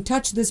we wouldn't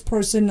touch this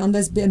person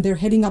unless they're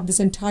heading up this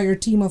entire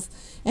team of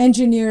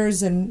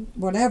engineers and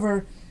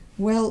whatever.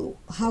 Well,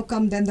 how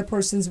come then the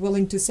person's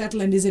willing to settle,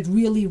 and is it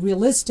really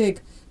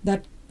realistic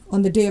that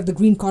on the day of the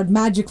green card,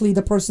 magically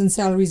the person's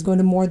salary is going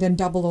to more than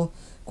double or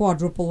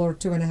quadruple or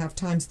 2.5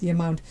 times the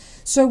amount?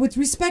 So with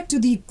respect to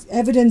the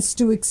evidence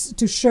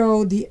to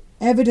show the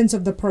evidence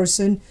of the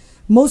person,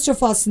 most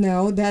of us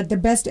know that the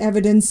best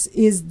evidence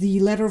is the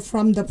letter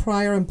from the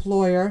prior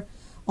employer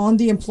on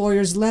the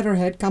employer's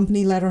letterhead,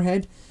 company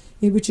letterhead,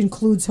 which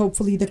includes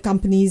hopefully the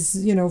company's,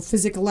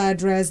 physical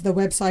address, the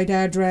website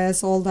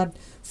address, all that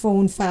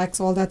phone,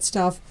 fax, all that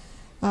stuff,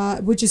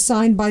 which is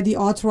signed by the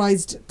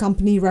authorized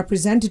company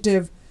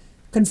representative,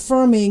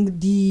 confirming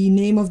the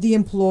name of the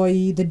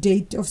employee, the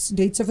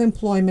dates of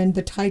employment,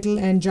 the title,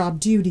 and job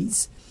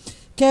duties.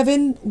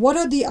 Kevin, what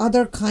are the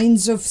other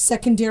kinds of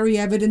secondary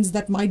evidence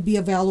that might be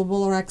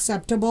available or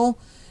acceptable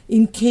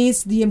in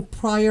case the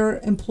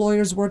prior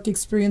employer's work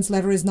experience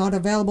letter is not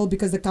available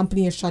because the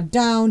company is shut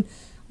down,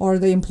 or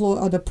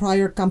the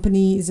prior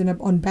company is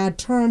on bad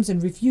terms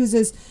and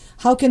refuses?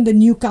 How can the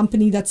new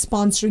company that's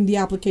sponsoring the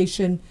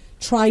application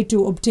try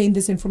to obtain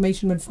this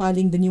information when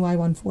filing the new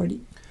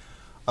I-140?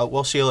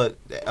 Well, Sheila,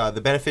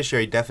 the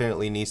beneficiary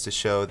definitely needs to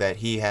show that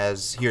he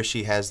or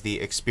she has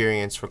the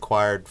experience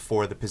required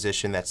for the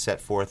position that's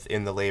set forth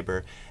in the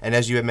labor. And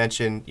as you had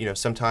mentioned,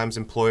 sometimes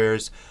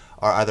employers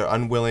are either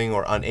unwilling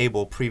or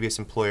unable, previous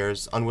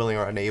employers unwilling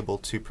or unable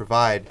to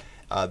provide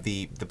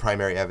the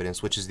primary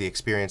evidence, which is the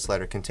experience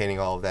letter containing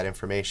all of that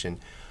information.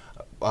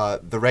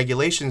 The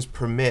regulations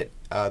permit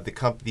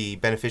the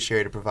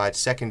beneficiary to provide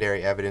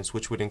secondary evidence,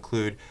 which would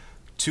include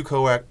 2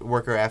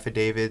 co-worker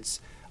affidavits,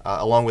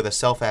 along with a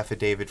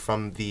self-affidavit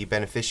from the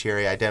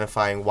beneficiary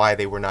identifying why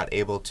they were not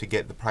able to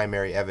get the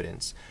primary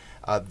evidence.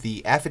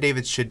 The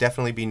affidavits should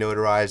definitely be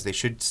notarized. They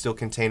should still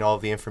contain all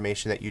of the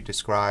information that you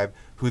describe,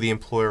 who the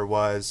employer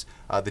was,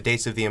 the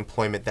dates of the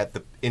employment that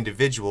the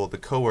individual, the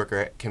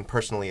coworker, can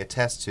personally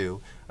attest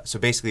to. So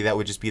basically that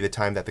would just be the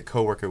time that the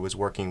coworker was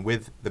working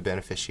with the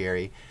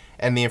beneficiary,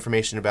 and the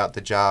information about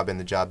the job and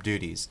the job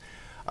duties.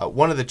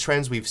 One of the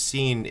trends we've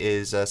seen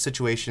is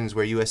situations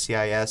where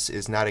USCIS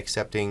is not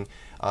accepting,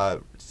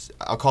 I'll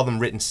call them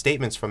written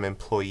statements from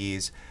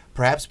employees,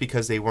 perhaps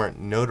because they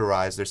weren't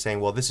notarized. They're saying,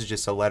 well, this is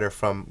just a letter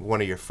from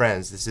one of your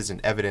friends. This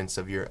isn't evidence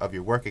of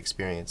your work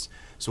experience.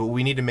 So what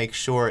we need to make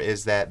sure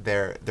is that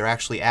they're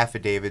actually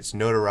affidavits,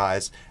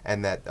 notarized,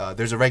 and that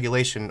there's a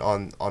regulation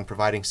on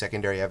providing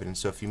secondary evidence.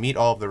 So if you meet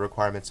all of the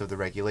requirements of the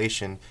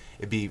regulation,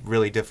 it'd be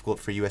really difficult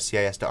for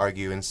USCIS to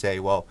argue and say,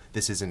 well,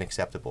 this isn't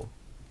acceptable.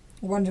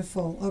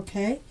 Wonderful.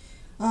 Okay.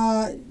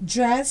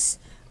 Jess,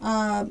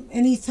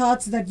 any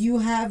thoughts that you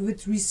have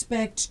with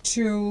respect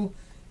to,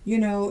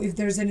 if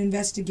there's an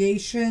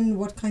investigation,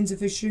 what kinds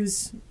of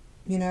issues,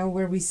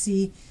 where we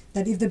see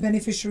that if the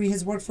beneficiary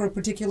has worked for a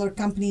particular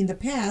company in the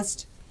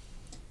past,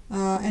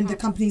 and the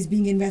company is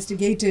being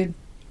investigated,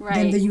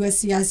 then the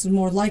USCIS is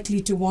more likely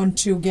to want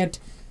to get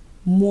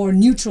more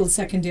neutral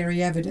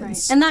secondary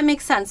evidence. Right. And that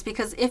makes sense,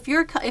 because if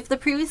the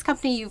previous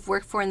company you've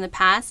worked for in the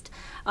past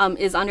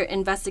is under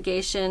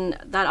investigation,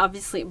 that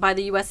obviously by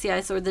the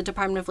USCIS or the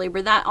Department of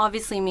Labor, that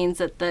obviously means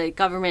that the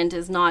government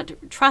is not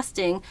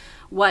trusting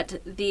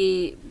what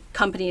the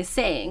company is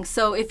saying.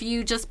 So if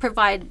you just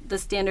provide the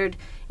standard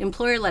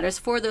employer letters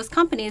for those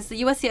companies,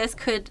 the USCIS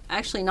could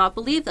actually not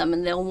believe them,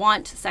 and they'll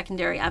want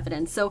secondary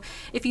evidence. So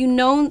if you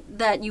know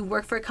that you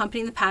work for a company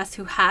in the past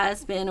who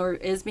has been or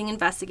is being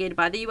investigated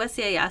by the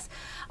USCIS,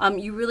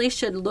 you really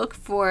should look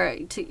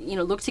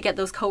to get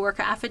those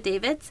coworker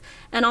affidavits,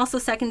 and also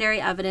secondary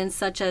evidence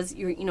such as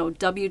your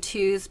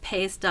W-2s,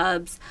 pay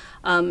stubs,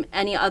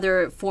 any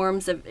other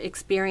forms of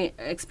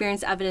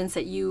experience evidence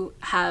that you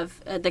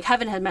have that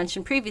Kevin had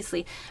mentioned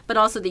previously, but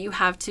also that you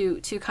have to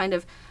kind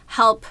of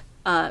help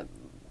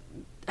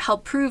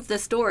prove the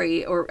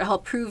story, or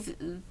help prove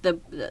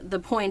the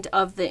point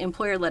of the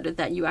employer letter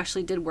that you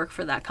actually did work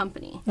for that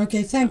company.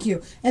 Okay, thank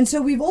you. And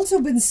so we've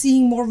also been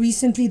seeing more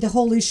recently the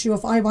whole issue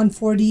of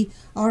I-140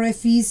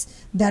 RFEs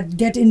that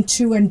get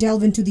into and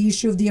delve into the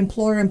issue of the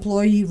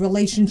employer-employee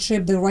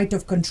relationship, the right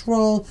of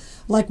control,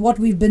 like what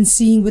we've been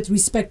seeing with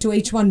respect to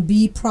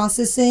H-1B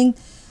processing.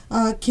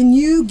 Can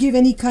you give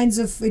any kinds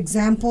of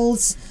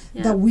examples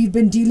that we've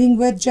been dealing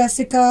with,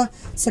 Jessica?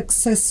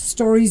 Success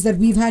stories that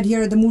we've had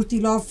here at the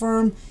Murthy Law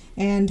Firm,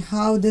 and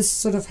how this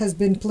sort of has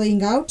been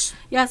playing out?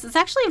 Yes, it's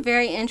actually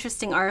very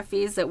interesting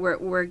RFEs that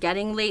we're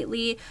getting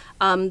lately,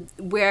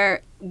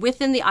 where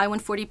within the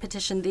I-140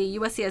 petition, the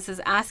USCIS is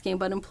asking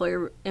about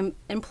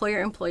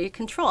employer-employee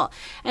control.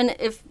 And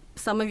if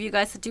some of you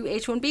guys that do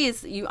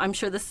H-1Bs, I'm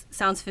sure this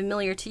sounds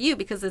familiar to you,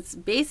 because it's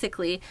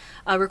basically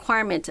a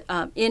requirement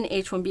in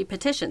H-1B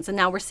petitions, and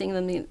now we're seeing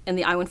them in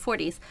the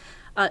I-140s.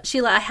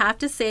 Sheila, I have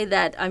to say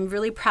that I'm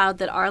really proud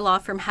that our law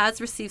firm has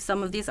received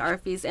some of these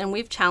RFEs, and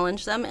we've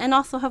challenged them and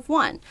also have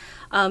won.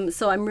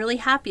 So I'm really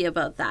happy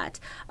about that.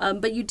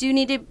 But you do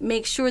need to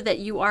make sure that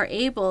you are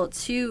able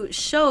to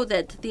show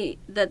that the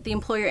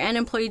employer and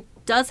employee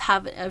does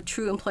have a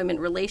true employment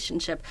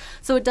relationship.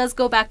 So it does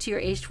go back to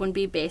your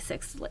H-1B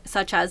basics,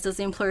 such as, does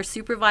the employer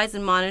supervise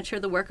and monitor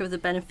the work of the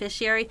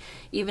beneficiary,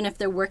 even if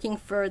they're working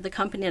for the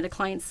company at a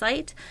client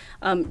site?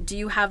 Do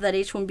you have that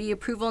H-1B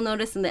approval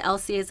notice and the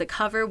LCAs that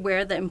cover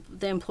where the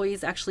employee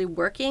is actually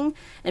working,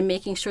 and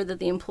making sure that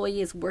the employee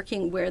is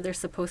working where they're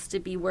supposed to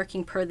be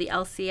working per the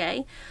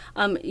LCA?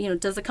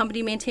 Does the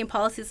company maintain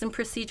policies and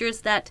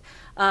procedures that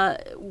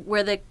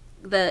where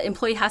the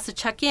employee has to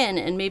check in,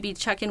 and maybe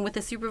check in with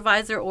a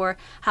supervisor or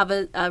have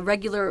a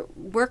regular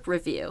work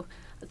review?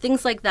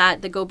 Things like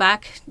that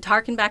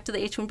harken back to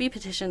the H-1B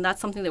petition. That's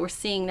something that we're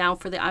seeing now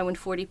for the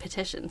I-140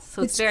 petitions.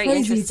 So it's very crazy.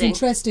 interesting.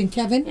 It's interesting,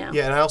 Kevin.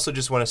 Yeah, and I also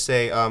just want to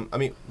say,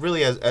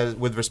 really, as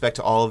with respect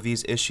to all of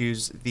these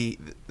issues, the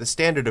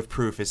standard of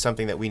proof is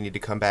something that we need to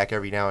come back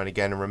every now and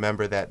again and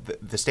remember that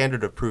the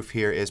standard of proof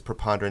here is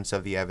preponderance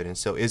of the evidence.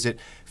 So is it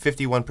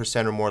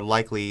 51% or more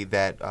likely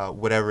that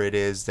whatever it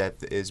is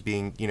that is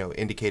being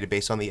indicated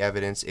based on the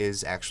evidence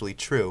is actually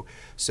true?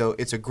 So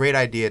it's a great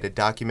idea to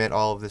document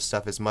all of this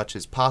stuff as much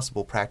as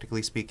possible,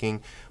 practically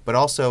speaking, but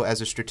also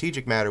as a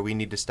strategic matter, we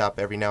need to stop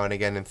every now and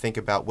again and think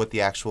about what the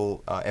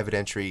actual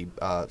evidentiary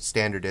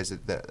standard is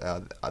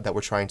that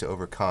we're trying to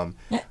overcome.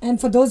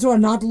 And for those who are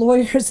not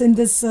lawyers in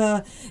today's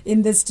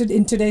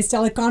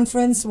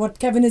teleconference, what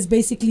Kevin is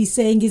basically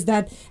saying is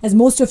that, as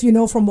most of you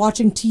know from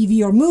watching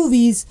TV or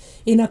movies,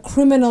 in a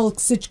criminal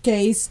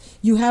case,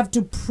 you have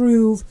to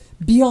prove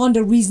beyond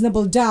a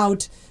reasonable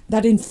doubt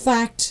that in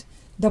fact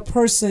the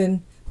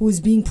person who is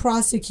being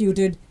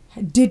prosecuted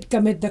did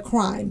commit the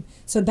crime.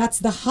 So that's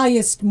the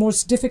highest,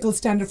 most difficult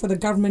standard for the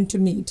government to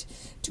meet,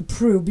 to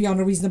prove beyond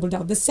a reasonable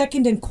doubt. The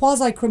second, in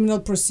quasi-criminal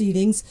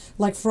proceedings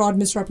like fraud,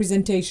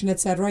 misrepresentation,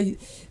 etc.,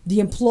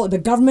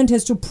 the government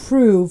has to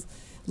prove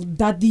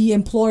that the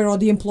employer or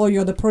the employee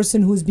or the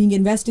person who is being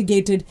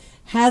investigated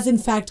has in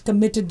fact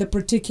committed the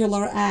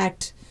particular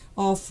act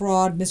of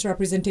fraud,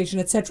 misrepresentation,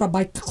 etc.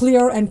 by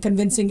clear and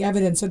convincing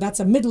evidence. So that's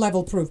a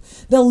mid-level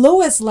proof. The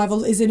lowest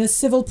level is in a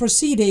civil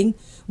proceeding,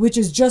 which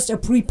is just a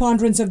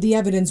preponderance of the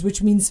evidence,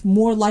 which means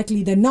more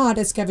likely than not,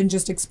 as Kevin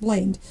just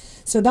explained.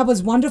 So that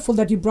was wonderful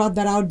that you brought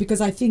that out,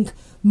 because I think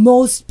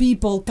most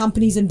people,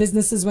 companies and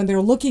businesses, when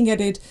they're looking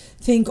at it,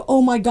 think,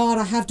 oh my God,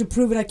 I have to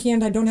prove it.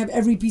 I don't have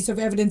every piece of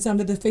evidence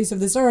under the face of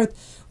this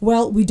earth.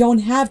 Well, we don't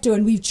have to.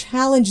 And we've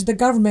challenged the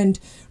government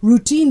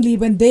routinely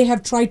when they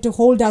have tried to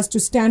hold us to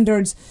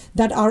standards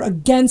that are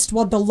against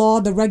what the law,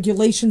 the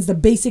regulations, the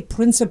basic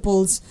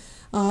principles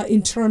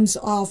in terms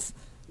of,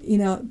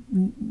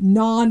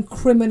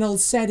 non-criminal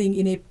setting,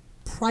 in a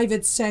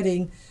private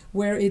setting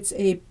where it's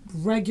a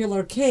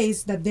regular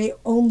case, that they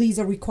only is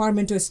a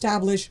requirement to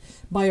establish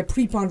by a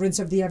preponderance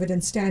of the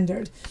evidence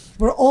standard.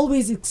 We're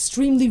always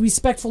extremely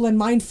respectful and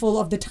mindful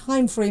of the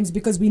time frames,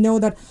 because we know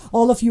that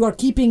all of you are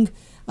keeping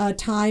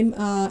time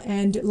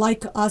and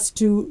like us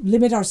to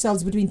limit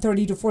ourselves between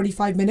 30 to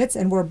 45 minutes,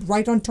 and we're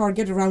right on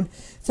target around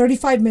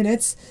 35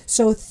 minutes.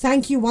 So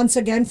thank you once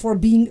again for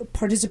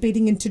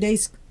participating in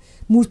today's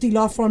Murthy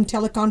Law Firm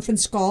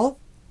teleconference call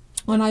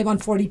on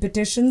I-140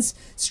 petitions,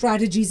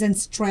 strategies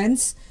and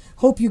trends.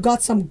 Hope you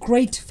got some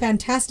great,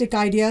 fantastic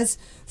ideas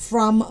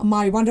from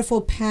my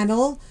wonderful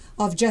panel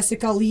of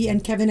Jessica Lee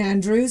and Kevin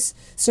Andrews,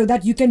 so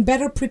that you can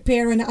better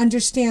prepare and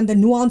understand the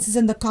nuances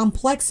and the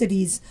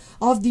complexities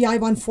of the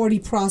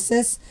I-140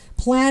 process.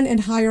 Plan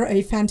and hire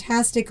a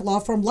fantastic law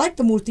firm like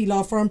the Murthy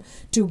Law Firm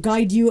to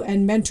guide you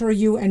and mentor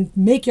you and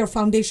make your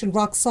foundation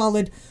rock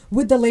solid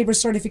with the labor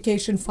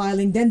certification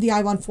filing, then the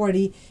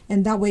I-140,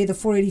 and that way the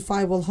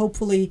 485 will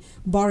hopefully,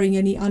 barring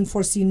any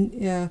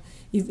unforeseen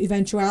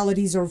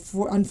eventualities or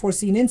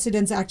unforeseen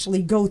incidents,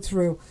 actually go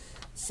through.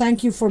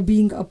 Thank you for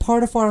being a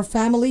part of our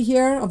family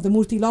here of the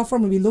Murthy Law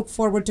Firm, and we look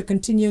forward to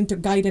continuing to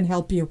guide and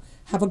help you.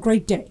 Have a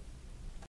great day.